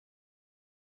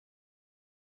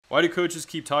Why do coaches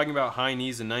keep talking about high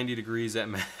knees and 90 degrees at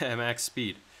at max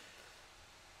speed?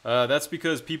 That's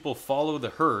because people follow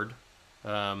the herd.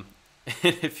 And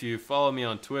if you follow me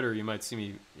on Twitter, you might see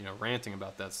me, ranting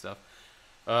about that stuff.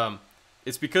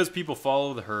 It's because people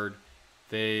follow the herd.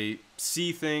 They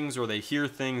see things or they hear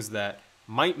things that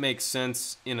might make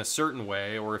sense in a certain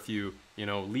way, or if you,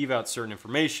 leave out certain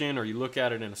information or you look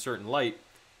at it in a certain light,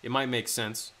 it might make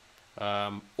sense.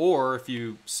 Or if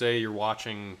you say you're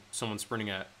watching someone sprinting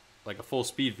at like a full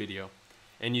speed video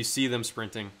and you see them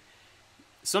sprinting,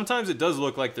 sometimes it does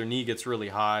look like their knee gets really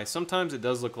high. Sometimes it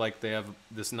does look like they have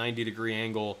this 90-degree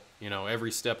angle,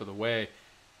 every step of the way.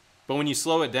 But when you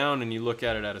slow it down and you look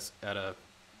at it at a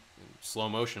slow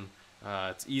motion,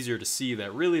 it's easier to see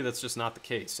that really that's just not the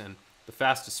case. And the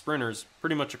fastest sprinters,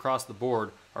 pretty much across the board,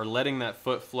 are letting that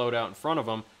foot float out in front of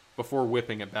them before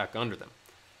whipping it back under them.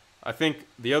 I think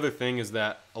the other thing is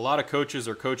that a lot of coaches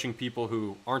are coaching people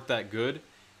who aren't that good,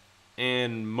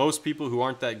 and most people who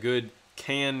aren't that good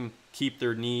can keep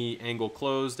their knee angle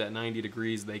closed at 90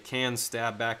 degrees. They can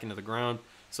stab back into the ground.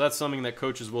 So that's something that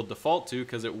coaches will default to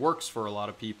because it works for a lot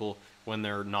of people when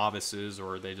they're novices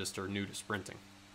or they just are new to sprinting.